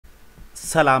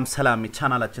ሰላም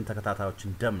የቻናላችን ተከታታዮች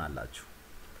እንደምን አላችሁ?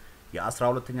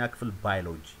 የ12ኛ ክፍል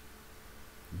ባዮሎጂ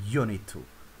ዩኒት 2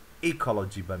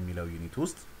 ኢኮሎጂ በሚለው ዩኒት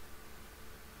ውስጥ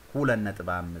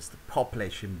 2.5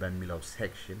 ፖፑሌሽን በሚለው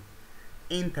ሴክሽን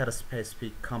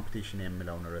ኢንተርስፔሲፊክ ኮምፒቲሽን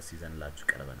የሚለውን ርዕስ ይዘንላችሁ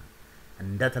ቀርበናል።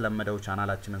 እንደተለመደው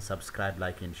ቻናላችንን ሰብስክራይብ፣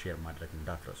 ላይክ ኤንድ ሼር ማድረግ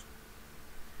እንዳትረሱ።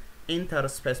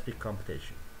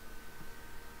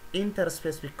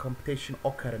 ኢንተርስፔሲፊክ ኮምፒቲሽን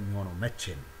ኦከር የሚሆነው መቼ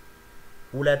ነው?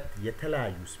 ሁለት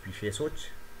የተለያዩ ስፒሺሶች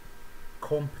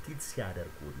ኮምፒቲት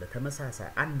ሲያደርጉ ለተመሳሳይ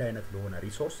አንድ አይነት ለሆነ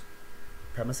ሪሶርስ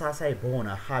ተመሳሳይ በሆነ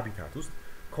ሃቢታት ውስጥ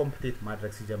ኮምፒቲት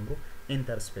ማድረግ ሲጀምሩ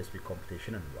ኢንተርስፔሲፊክ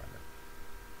ኮምፒቲሽን እንለዋለን።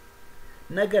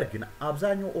 ነገር ግን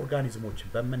አብዛኛው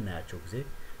ኦርጋኒዝሞችን በመናያቸው ጊዜ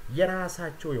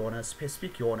የራሳቸው የሆነ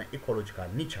ስፔሲፊክ የሆነ ኢኮሎጂካል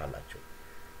ኒች አላቸው።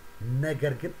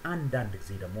 ነገር ግን አንዳንድ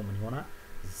ጊዜ ደግሞ ምን ይሆናል?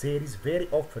 there is very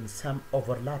often some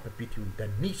overlap between the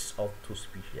niches of two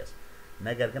species.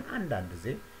 ነገር ግን አንዳንድ ጊዜ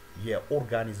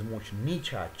የኦርጋኒዝሞች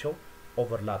ኒቻቸው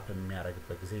ኦቨርላፕ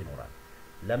የሚያደርግበት ጊዜ ይኖራል።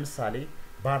 ለምሳሌ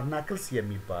ባርናክልስ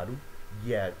የሚባሉ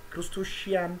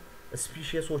የክሩስቶሺያን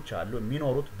ስፒሺሶች አሉ።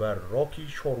 የሚኖሩት በሮኪ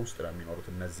ሾር ውስጥ ነው የሚኖሩት።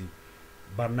 እነዚህ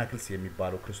ባርናክልስ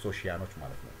የሚባሉ ክሩስቶሺያኖች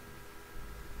ማለት ነው።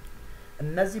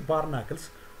 እነዚህ ባርናክልስ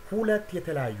ሁለት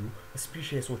የተለያዩ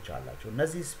ስፒሺሶች አላቸው።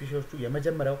 እነዚህ ስፒሺሶቹ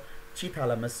የመጀመሪያው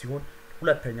ቺታለመስ ሲሆን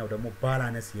ሁለተኛው ደግሞ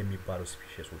ባላነስ የሚባሉ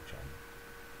ስፒሺሶች አሉ።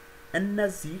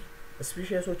 እነዚህ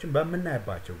ስፒሺሶችን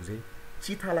በመናይባቸው ጊዜ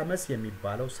ቺታለመስ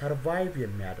የሚባለው ሰርቫይቭ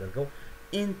የሚያደርገው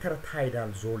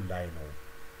ኢንተርታይዳል ዞን ላይ ነው።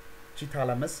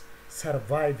 ቺታለመስ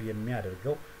ሰርቫይቭ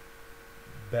የሚያደርገው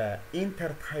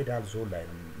በኢንተርታይዳል ዞን ላይ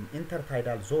ነው።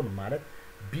 ኢንተርታይዳል ዞን ማለት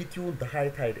between the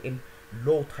high tide and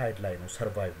low tide ላይ ነው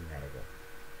ሰርቫይቭ የሚያደርገው።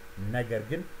 ነገር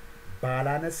ግን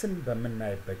ባላነስን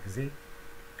በመናይበት ጊዜ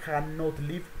cannot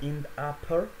live in the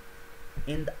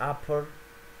upper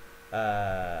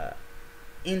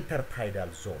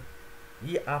intertidal zone.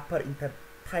 ይህ upper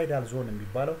intertidal zone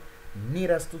የሚባለው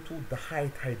nearest to the high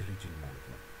tide region ማለት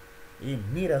ነው። ይህ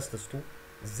nearest to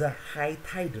the high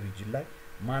tide region ላይ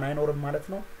ማን አይኖርም ማለት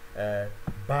ነው?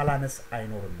 ባላንስ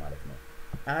አይኖርም ማለት ነው።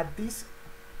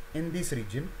 In this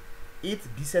region it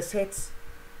dissociates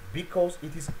because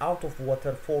it is out of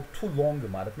water for too long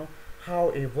ማለት ነው.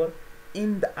 However, in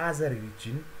the other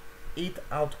region it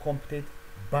outcompetes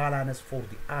balance for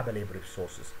the available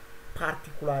resources,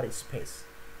 particular space.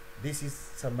 This is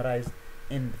summarized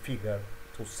in figure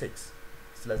 2.6.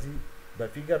 ስለዚህ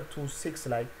በፊገር 2.6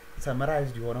 ላይ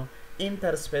summarized የሆነው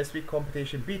interspecific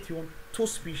competition between two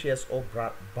species of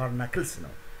barnacles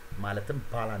ነው። ማለትም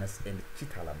ባላነስ and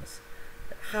ቺታለመስ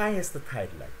highest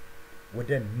tide ላይ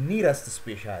ወደ nearest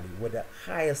ስፔሻሊ ወደ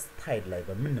highest tide ላይ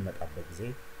በምንመጣበት ጊዜ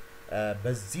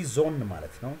በዚህ ዞን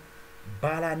ማለት ነው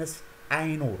ባላንስ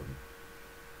አይኖርም።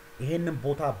 ይሄንን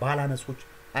ቦታ ባላንሶች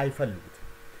አይፈልጉት።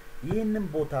 ይሄንን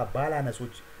ቦታ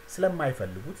ባላንሶች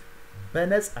ስለማይፈልጉት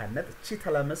በነፃነት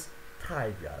ቺታለመስ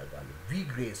ታይድ ያደርጋሉ፣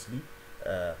 ቪግሬስሊ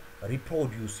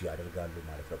ሪፕሮዲዩስ ያደርጋሉ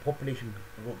ማለት ነው።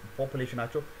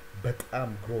 ፖፑሌሽናቸው በጣም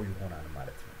ግሮ ይሆናል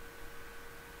ማለት ነው።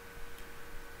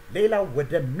 ሌላው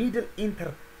ወደ ሚድል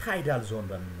ኢንተርታይዳል ዞን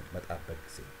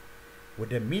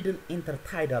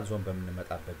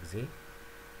በምንመጣበት ጊዜ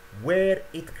where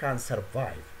it can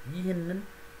survive ይህንን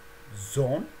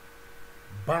ዞን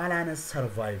ባላንስ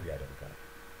ሰርቫይቭ ያደርጋል።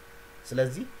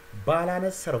 ስለዚህ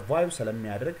ባላንስ ሰርቫይቭ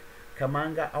ስለሚያደርግ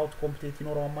ከማን ጋር አውት ኮምፒቲት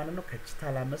ይኖረዋል ማለት ነው?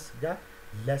 ከቺታለመስ ጋር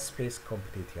ለስፔስ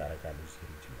ኮምፒቲት ያደርጋሉ። እዚህ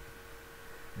ሪጅን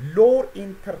ሎር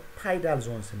ኢንተርታይዳል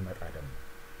ዞን ስንመጣ ደግሞ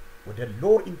ወደ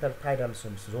ሎር ኢንተርታይዳል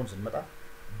ዞን ስንመጣ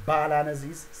balance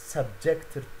is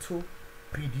subjected to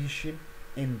predation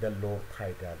in the low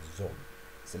tidal zone.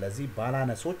 ስለዚህ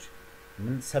ባላንሶች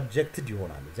ምን subjected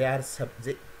ይሆናሉ?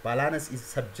 balance is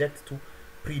subject to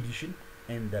predation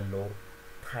in the low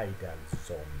tidal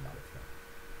zone ማለት ነው።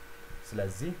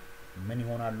 ስለዚህ ምን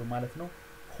ይሆናሉ ማለት ነው?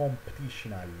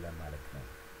 ኮምፒቲሽን አለ ማለት ነው።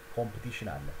 ኮምፒቲሽን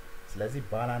አለ። ስለዚህ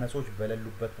ባላንሶች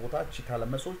በሌሉበት ቦታ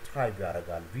ቺታለመሶች ትራይቭ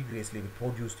ያደርጋሉ፣ ቪግሬስሊ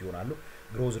ፕሮዲዩስ ይሆናሉ፣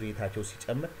 ግሮዝ ሬታቸው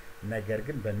ሲጨምር። ነገር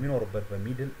ግን በሚኖርበት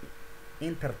በሚድል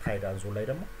ኢንተርታይዳል ዞን ላይ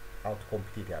ደግሞ አውት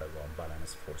ኮምፒቲት ያደርጋሉ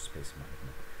ባላንስ ፎር ስፔስ ማለት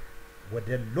ነው። ወደ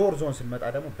ሎር ዞን ስንመጣ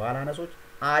ደግሞ ባላንሶች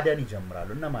አደን ይጀምራሉ።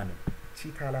 እነማን?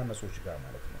 ቺታለመሶች ጋር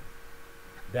ማለት ነው።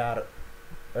 ዳር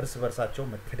እርስ በርሳቸው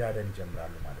መተዳደን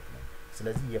ይጀምራሉ ማለት ነው።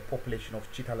 ስለዚህ የፖፑሌሽን ኦፍ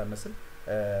ቺታለመስን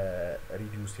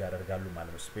ሪዲዩስ ያደርጋሉ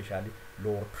ማለት ነው፣ ስፔሻሊ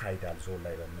ሎር ታይዳል ዞን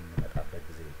ላይ በምንመጣበት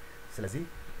ጊዜ። ስለዚህ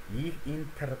ይህ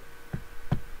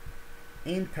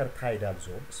intertidal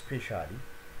zone especially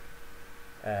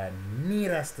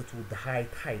nearest to the high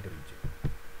tide region,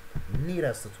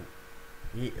 nearest to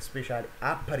especially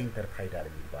upper intertidal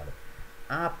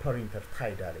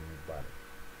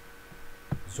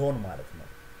zone ማለት ነው።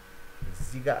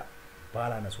 እዚህ ጋር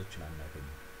ባላነሶችን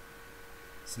አናገኝም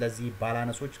ስለዚህ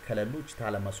ባላነሶች ከሌሉ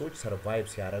ቺታለመሶች ሰርቫይቭ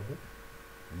ሲያደርጉ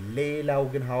ሌላው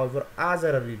ግን however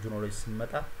other regions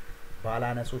ሲመጣ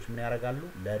ባላነሶች ምን ያደርጋሉ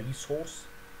ለሪሶርስ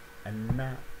እና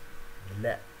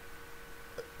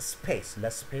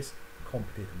ለስፔስ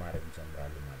ኮምፒቲት ማድረግ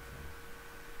ይጀምራሉ ማለት ነው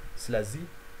ስለዚህ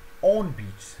on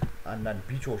beach አንዳንድ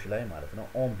ቢቾች ላይ ማለት ነው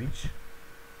on beach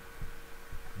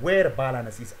where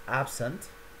balance is absent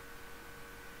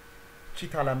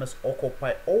ቺታለመስ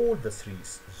occupy all the three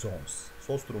zones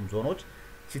ሶስቱም ዞኖች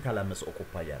ቺታለመስ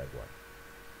occupy ያደርጋሉ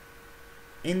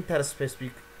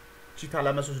interspecific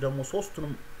ቺታለመሶች ደግሞ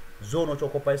ሶስቱንም ዞኖች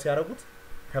occupy ሲያደርጉት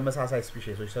ተመሳሳይ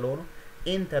ስፔሺሶች ስለሆኑ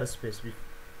interspecific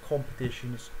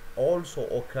competitions also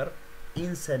occur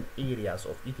in some areas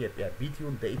of Ethiopia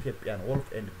between the Ethiopian wolf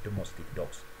and domestic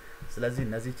dogs ስለዚህ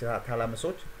እነዚህ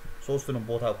ቺታለመሶች ሶስቱንም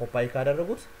ቦታ occupy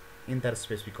ካደረጉት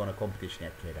interspecific የሆነ ኮምፒቲሽን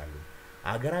ያካሂዳሉ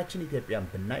አገራችን ኢትዮጵያን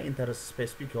ብናይ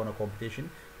ኢንተርስፔሲፊክ የሆነ ኮምፒቲሽን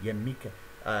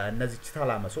እነዚህ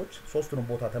ቺታለመሶች ሶስቱንም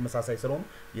ቦታ ተመሳሳይ ስለሆኑ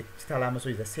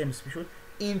የቺታለመሶች the same species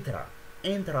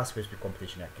intra-specific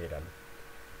ኮምፒቲሽን ያካሂዳሉ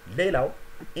ሌላው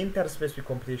ኢንተርስፔሲፊክ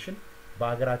ኮምፒቲሽን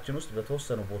በአገራችን ውስጥ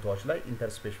በተወሰኑ ቦታዎች ላይ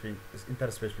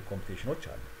ኢንተርስፔሲፊክ ኮምፒቲሽኖች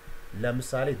አሉ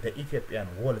ለምሳሌ the Ethiopian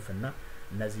wolf እና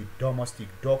እነዚህ domestic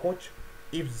dogs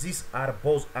if these are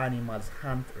both animals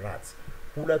hunt rats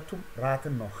ሁለቱም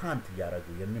ራትን ነው hunt ያደርጉ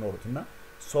የሚኖሩትና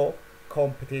so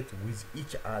compete with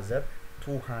each other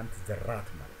to hunt the rat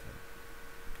ማለት ነው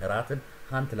ራትን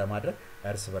hunt ለማድረግ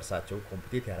እርስ በርሳቸው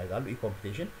ኮምፒቲት ያደርጋሉ ይህ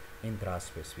ኮምፒቲሽን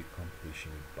intra-specific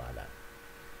competition ይባላል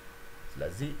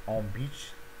ስለዚህ on beach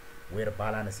where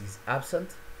balance is absent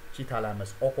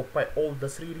ቺታለመስ occupy all the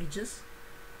three regions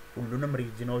ሁሉንም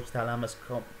ሪጅኖች ቺታለመስ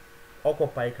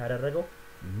occupy ካደረገው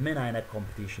ምን አይነት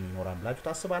ኮምፒቲሽን ይኖራል ብላችሁ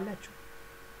ታስባላችሁ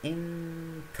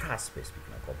intra-specific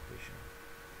competition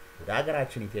ወደ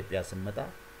ሀገራችን ኢትዮጵያ ስንመጣ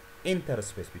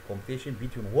interspecific competition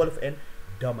between wolf and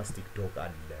domestic dog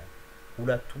አለ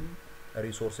ሁለቱም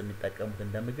ሪሶርስ የሚጠቀሙት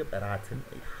እንደምግብ ራትን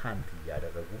hunt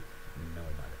ያደረጉ ነው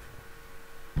ማለት ነው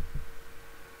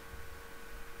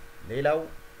ሌላው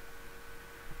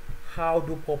how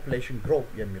do population grow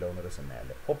የሚለውን ርዕስ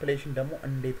እናያለን population ደግሞ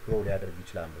እንዴት grow ሊያደርግ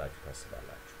ይችላል ብላችሁ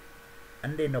ታስባላችሁ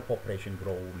እንዴት ነው population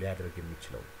grow ሊያደርግ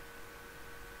የሚችለው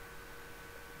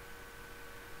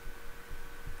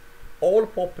all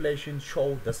populations show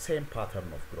the same pattern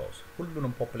of growth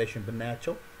ሁሉንም population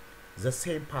ብናያቸው the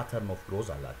same pattern of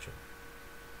growth አላቸው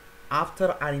after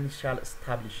an initial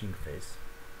establishing phase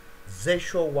they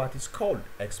show what is called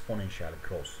exponential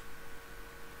growth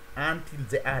until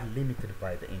they are limited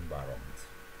by the environment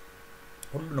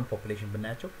ሁሉንም population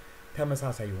ብናያቸው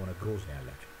ተመሳሳይ የሆነ growth ነው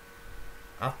ያላቸው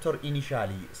after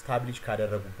initially establish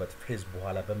ካደረጉበት phase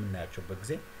በኋላ በመናያቸው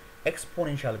በጊዜ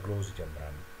exponential growth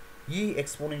ይጀምራሉ ይህ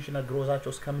exponential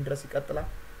growthአቸው እስከምን ድረስ ይቀጥላል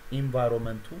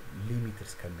environmenቱ ሊሚት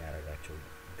እስከሚያደርጋቸው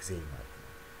ጊዜ ማለት ነው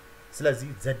ስለዚህ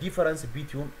the difference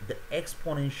between the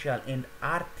exponential and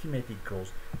arithmetic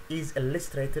growth is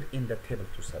illustrated in the table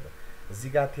 27 እዚህ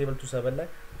ጋር table 27 ላይ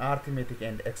arithmetic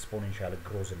and exponential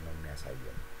growth ነው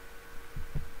የሚያሳየው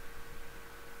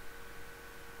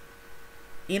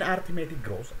in arithmetic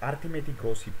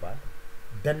growth ይባል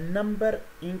the number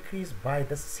increased by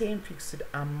the same fixed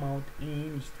amount in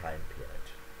each time period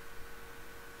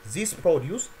this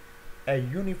produce a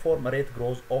uniform rate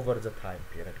growth over the time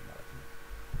period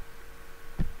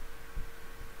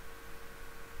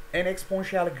in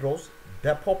exponential growth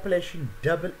the population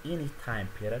double in each time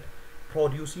period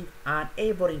producing an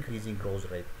ever increasing growth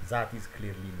rate that is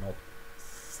clearly not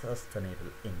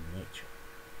sustainable in nature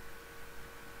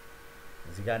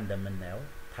እዚህ ጋር እንደምናየው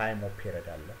time of period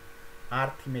አለ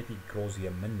arithmetic growth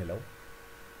የምንለው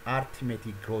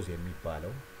arithmetic growth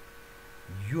የሚባለው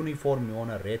uniform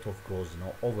የሆነ rate of growth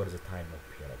ነው over the time of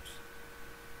period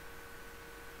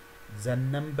the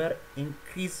number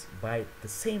increase by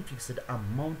the same fixed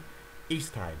amount each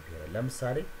time period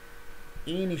ለምሳሌ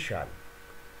initial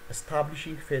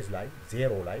establishing phase ላይ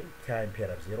 0 ላይ time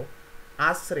period 0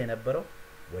 10 የነበረው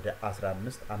ወደ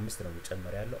 15 5 ነው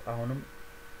እየጨመረ ያለው አሁንም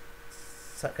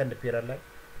second period ላይ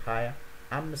 20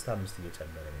 5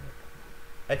 እየጨመረ ነው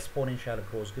exponential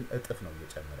growth ግን እጥፍ ነው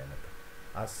እየጨመረ ነው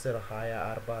 10 20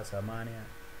 40 80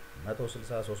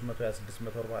 160 320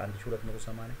 640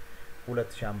 1280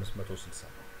 2560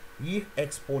 ይህ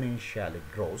exponential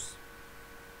growth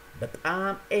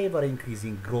በጣም ever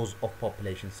increasing growth of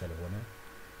population ስለሆነ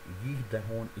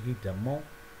ይህ ደግሞ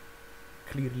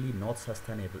clearly not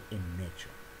sustainable in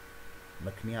nature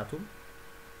ምክንያቱም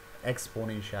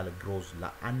exponential growth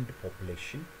ለአንድ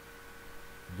population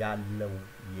ያለው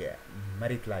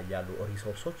የመሬት ላይ ያሉ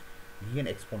ሪሶርሶች ይህን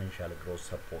exponential growth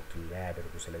support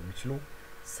ሊያደርጉ ስለሚችሉ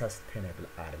sustainable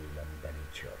አይደለም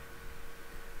በኔቸር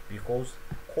because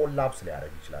ኮላፕስ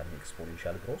ሊያደርግ ይችላል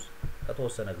ኤክስፖኔንሻል ግሮዝ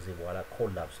ከተወሰነ ጊዜ በኋላ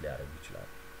ኮላፕስ ሊያደርግ ይችላል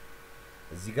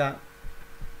እዚህ ጋር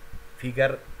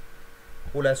ፊገር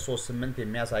 238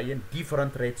 የሚያሳየን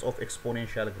different rates of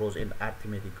exponential growth and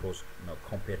arithmetic growth ነው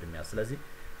compared የሚያስ ስለዚህ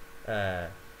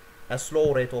a slow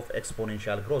rate of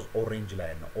exponential growth orange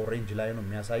line ነው orange line ነው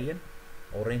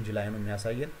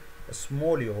የሚያሳየን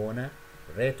small የሆነ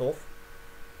rate of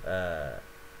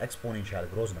exponential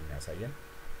growth ነው የሚያሳየን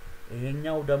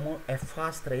ይሄኛው ደግሞ a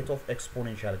fast rate of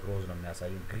exponential growth ነው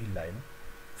የሚያሳየን green line ነው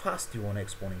fast የሆነ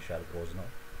exponential growth ነው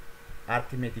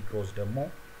arithmetic growth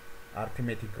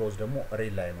ደግሞ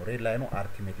red line ነው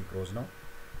arithmetic growth ነው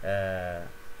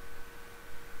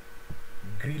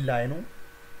green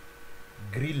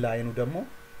line ደግሞ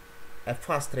a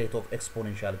fast rate of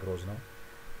exponential growth ነው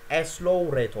a slow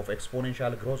rate of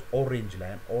exponential growth orange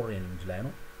line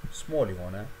ነው small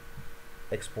የሆነ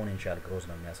exponential growth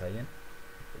ነው የሚያሳየን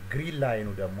green line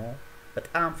ደግሞ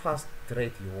በጣም fast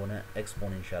rate የሆነ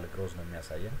exponential growth ነው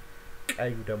የሚያሳየን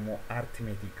ቀዩ ደግሞ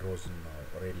arithmetic growth ነው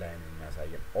red line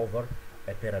የሚያሳየን over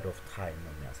a period of time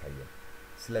ነው የሚያሳየን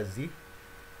ስለዚህ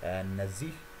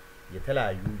እነዚህ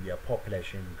የተለያዩ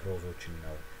የፖፑሌሽን ግሮዞችን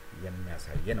ነው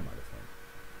የሚያሳየን ማለት ነው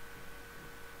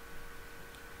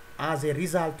as a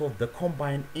result of the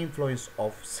combined influence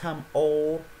of some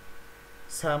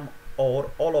or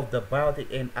all of the biotic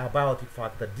and abiotic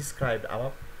factors described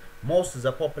above most of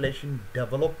the population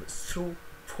develop through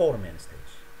four main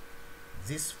stages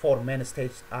these four main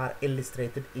stages are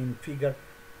illustrated in figure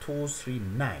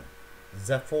 239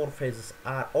 the four phases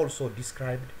are also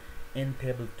described in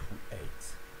table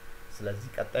 28 ስለዚህ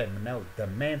ቀጣይ የምናየው the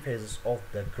main phases of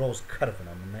the growth curve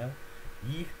ነው የምናየው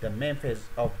ይህ the main phase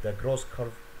of the growth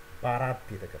curve በአራት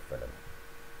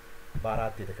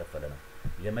የተከፈለ ነው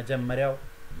የመጀመሪያው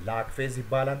lag phase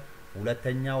ይባላል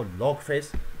ሁለተኛው log phase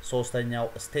ሶስተኛው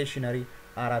stationary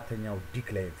አራተኛው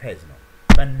decline phase ነው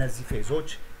በእነዚህ ፌዞች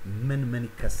ምን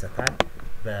ይከሰታል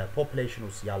በፖፑሌሽን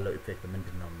ውስጥ ያለው ኢፌክት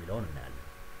ምንድነው የሚለውን እናያለን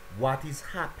what is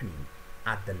happening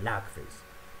at the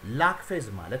lag phase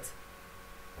ማለት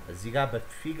እዚህ ጋር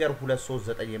በፊገር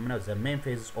 239 የምናየው the main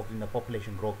phases of the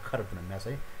population growth curve ነው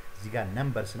የሚያሳይ እዚህ ጋር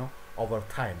numbers ነው over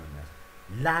time ነው የሚያሳይ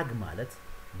lag ማለት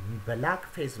በlag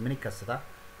phase ምን ይከሰታል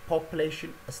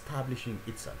population establishing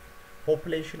itself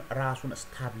population ራሱን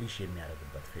establish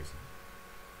የሚያደርግበት phase ነው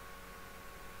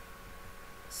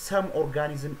some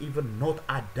organism even not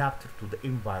adapted to the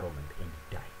environment and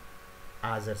die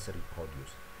others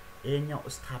reproduce ይሄኛው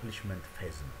establishment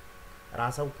phase ነው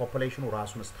ራሳው ፖፑሌሽኑ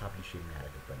ራሱን establish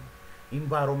የሚያደርግበት ነው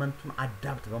environment-ን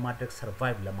adapt በማድረግ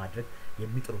survive ለማድረግ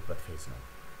የሚጥሩበት phase ነው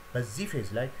በዚህ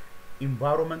phase ላይ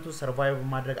environment-ን survive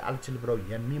በማድረግ አልችል ብለው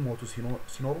የሚሞቱ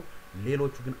ሲኖሩ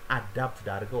ሌሎቹ ግን adapt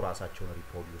አድርገው ራሳቸውን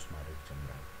reproduce ማድረግ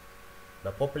ጀምራሉ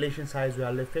በፖፑሌሽን ሳይዙ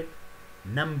ያለው ኢፌክት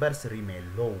numbers remain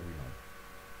low ነው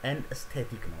and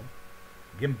static ነው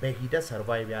ግን በሂደት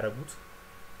survive ያደርጉት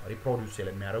reproduce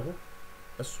ስለሚያደርጉ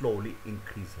slowly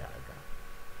increase ያደርጋል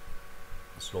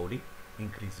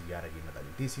እያደረገ ይመጣል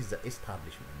this is the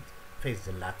establishment phase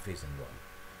the lag phase እንለዋለን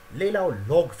ሌላው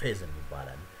log phase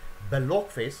ይባላል በlog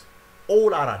phase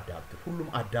all are adapted ሁሉም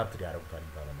adapted ያደርጉታል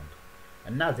environment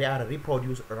እና they are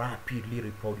rapidly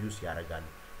reproduce ያደርጋሉ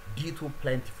due to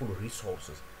plentiful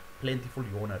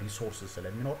የሆነ resources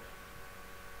ስለሚኖር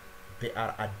they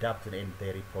are adapted and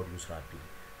they reproduce rapidly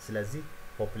ስለዚህ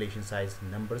population size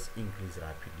numbers increase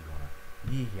rapidly ይሆናል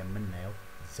ይህ የምናየው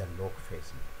the log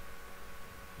phase ነው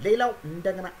ሌላው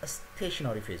እንደገና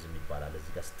stationary phase ይባላል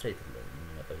እዚህ ጋር straight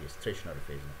የሚመጣው stationary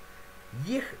phase ነው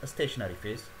ይህ stationary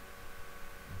phase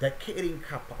the carrying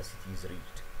capacity is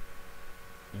reached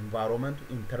environment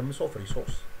in terms of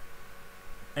resource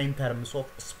in terms of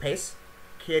space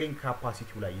carrying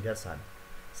capacity ላይ ይደርሳል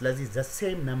ስለዚህ the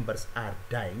same numbers are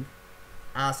dying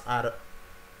as are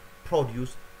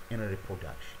produced in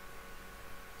reproduction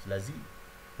ስለዚህ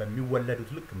በሚወለዱት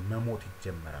ልክ መሞት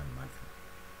ይጀምራል ማለት ነው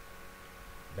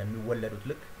በሚወለዱት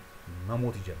ልክ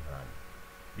መሞት ይጀምራል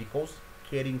because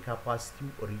carrying capacity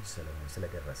reach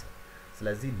ስለደረሰ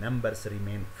ስለዚህ numbers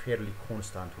remain fairly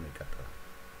constant ሆኖ ይቀጥላል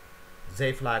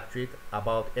they fluctuate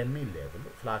about a mean level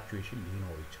fluctuation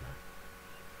ሊኖር ይችላል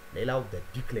ሌላው the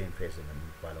decline phase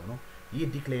የሚባለው ነው ይህ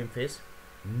decline phase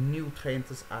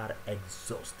nutrients are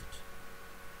exhausted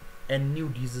and new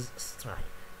diseases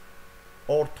strike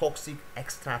or toxic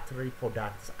extractory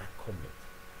products accumulate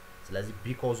ስለዚህ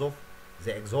because of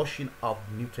the exhaustion of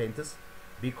nutrients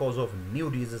because of new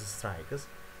disease strikes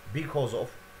because of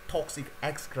toxic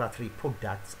excretory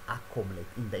products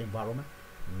accumulate in the environment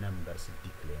numbers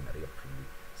decline rapidly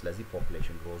ስለዚህ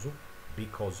population grows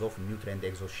because of nutrient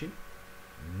exhaustion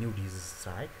new disease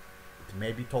strike. It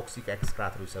may be toxic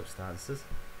excretory substances.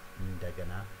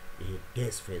 እንደገና ይሄ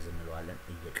death phase እንለዋለን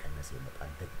እየቀነሰ ይመጣል።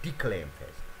 The decline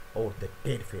phase or the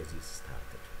dead phase is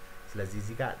started. ስለዚህ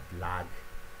እዚህ ጋር lag,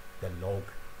 the log,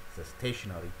 the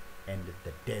stationary and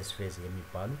the death phase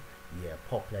የሚባሉ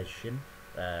የpopulation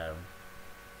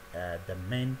the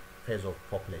main phase of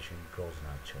population growth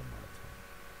ናቸው ማለት ነው።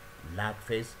 lag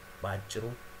phase ባጭሩ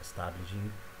establishing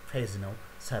phase ነው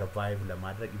survive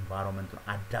ለማድረግ environmenቱን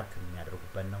adapt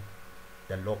የሚያደርጉበት ነው።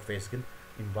 the log phase ግን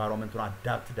environmenቱን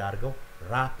adapt አድርገው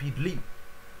rapidly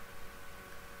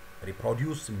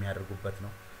reproduce የሚያደርጉበት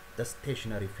ነው። the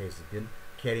stationary phase ግን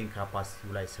carrying capacity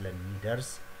ላይ ስለሚደርስ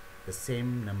the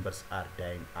same numbers are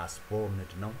dying as born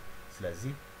ነው።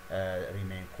 ስለዚህ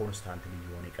remain constantly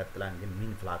የሆነ ይቀጥላል ግን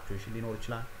mean fluctuation ሊኖር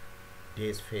ይችላል።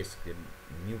 death phase ግን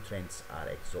nutrients are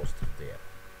exhausted there.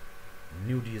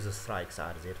 new disease strikes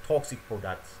are there. toxic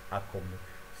products accumulate.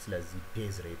 ስለዚህ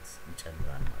death rates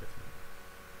ይጨምራል ማለት ነው።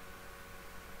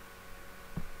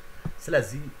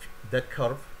 ስለዚህ the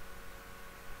curve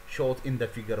showed in the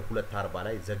figure 240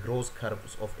 ላይ the growth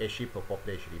curves of a sheep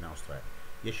population in Australia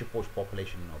የሺፖች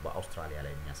population ነው በአውስትራሊያ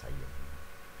ላይ የሚያሳየው።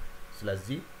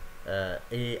 ስለዚህ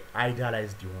a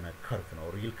idealized የሆነ curve ነው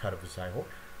real curve ሳይሆን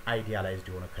idealized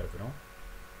የሆነ curve ነው።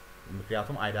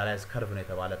 ምክንያቱም idealized curve ነው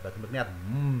የተባለበት ምክንያት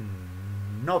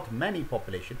not many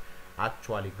population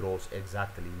actually grows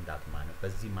exactly in that manner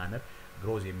በዚህ manner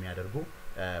grows የሚያደርጉ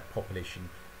population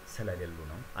ስለሌሉ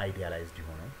ነው idealized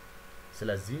የሆነው።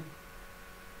 ስለዚህ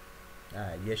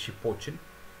የሺፖችን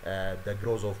the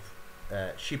growth of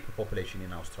sheep population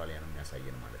in Australia ነው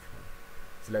የሚያሳየን ማለት ነው።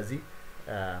 ስለዚህ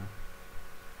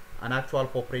an actual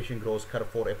population growth curve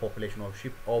for a population of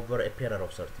sheep over a period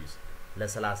of 30 years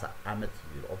ለ30 ዓመት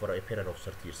over a period of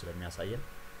 30 years ስለሚያሳየን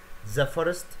the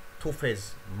first two phase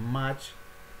match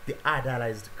the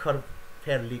idealized curve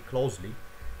fairly closely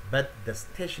but the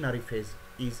stationary phase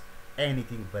is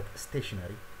anything but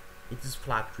stationary. It is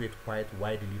fluctuate quite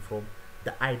widely from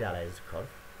the idealized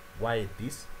curve. Why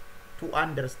this? To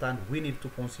understand we need to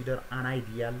consider an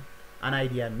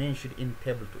idea mentioned in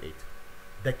table 8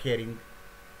 the carrying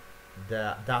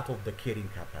that of the carrying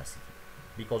capacity.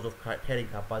 Because of carrying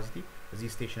capacity the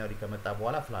stationary ከመጣ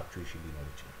በኋላ fluctuation ሊኖር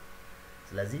ይችላል።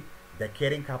 ስለዚህ the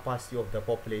carrying capacity of the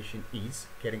population is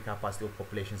carrying capacity of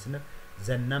population ስንል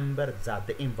the number that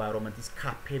the environment is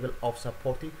capable of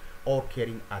supporting or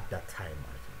carrying at that time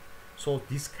ማለት ነው። so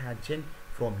this can change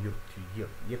from year to year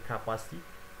year capacity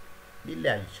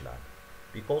ሊለያይ ይችላል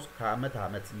because ከአመት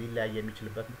አመት ሊለያይ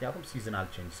የሚችልበት ምክንያቱም seasonal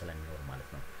change ስለሚኖር ማለት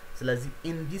ነው። ስለዚህ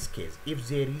in this case if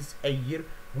there is a year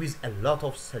with a lot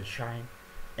of sunshine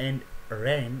and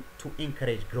rain to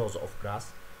encourage growth of grass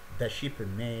the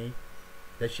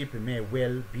sheep may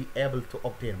well be able to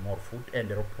obtain more food and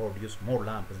reproduce more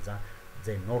lambs than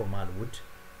they normal would,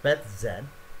 but then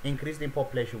increase in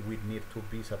population would need to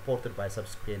be supported by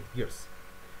subsequent years.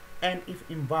 And if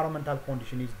environmental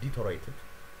condition is deteriorated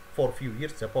for few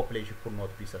years the population could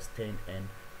not be sustained and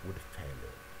would fail.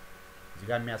 እዚህ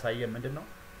ጋር የሚያሳየን ምንድነው?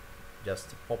 just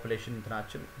population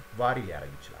እንትናችን ቫሪ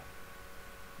ሊያደርግ ይችላል።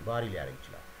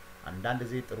 አንዳንድ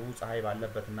ጊዜ ጥሩ ፀሐይ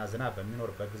ባለበትና ዝናብ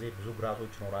በሚኖርበት ጊዜ ብዙ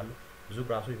ግራሶች ይኖራሉ። ብዙ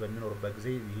ግራሶች በሚኖርበት ጊዜ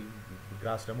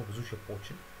ግራስ ደግሞ ብዙ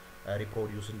ሺፖችን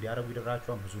ሪፕሮዲዩስ እንዲያደርጉ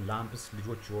ይደራቸዋል። ብዙ ላምፕስ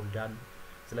ልጆች ይወልዳሉ።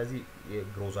 ስለዚህ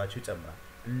ግሮዛቸው ይጨምራል።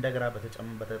 እንደገና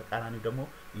በተቃራኒው ደግሞ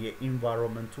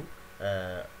የኢንቫይሮንመንቱ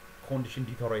ኮንዲሽን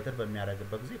ዲተሮሬትድ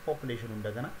በሚያደርግበት ጊዜ ፖፑሌሽኑ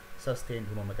እንደገና ሰስቴይንድ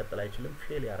ሆኖ መቀጠል አይችልም፣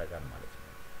 ፌል ያደርጋል ማለት ነው።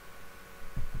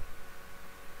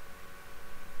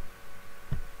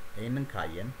 ይህንን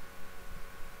ካየን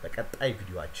በቀጣይ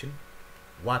ቪዲዮአችን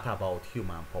what about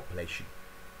human population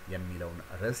የሚለውን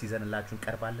ርዕስ ይዘንላችሁ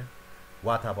እንቀርባለን።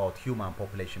 what about human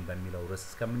population በሚለው ርዕስ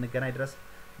እስከምንገናኝ ድረስ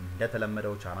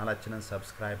እንደተለመደው ቻናላችንን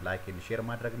ሰብስክራይብ፣ ላይክ እና ሼር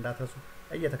ማድረግ እንዳትረሱ።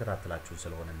 እየተከታተላችሁ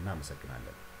ስለሆነ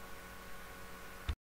እናመሰግናለን።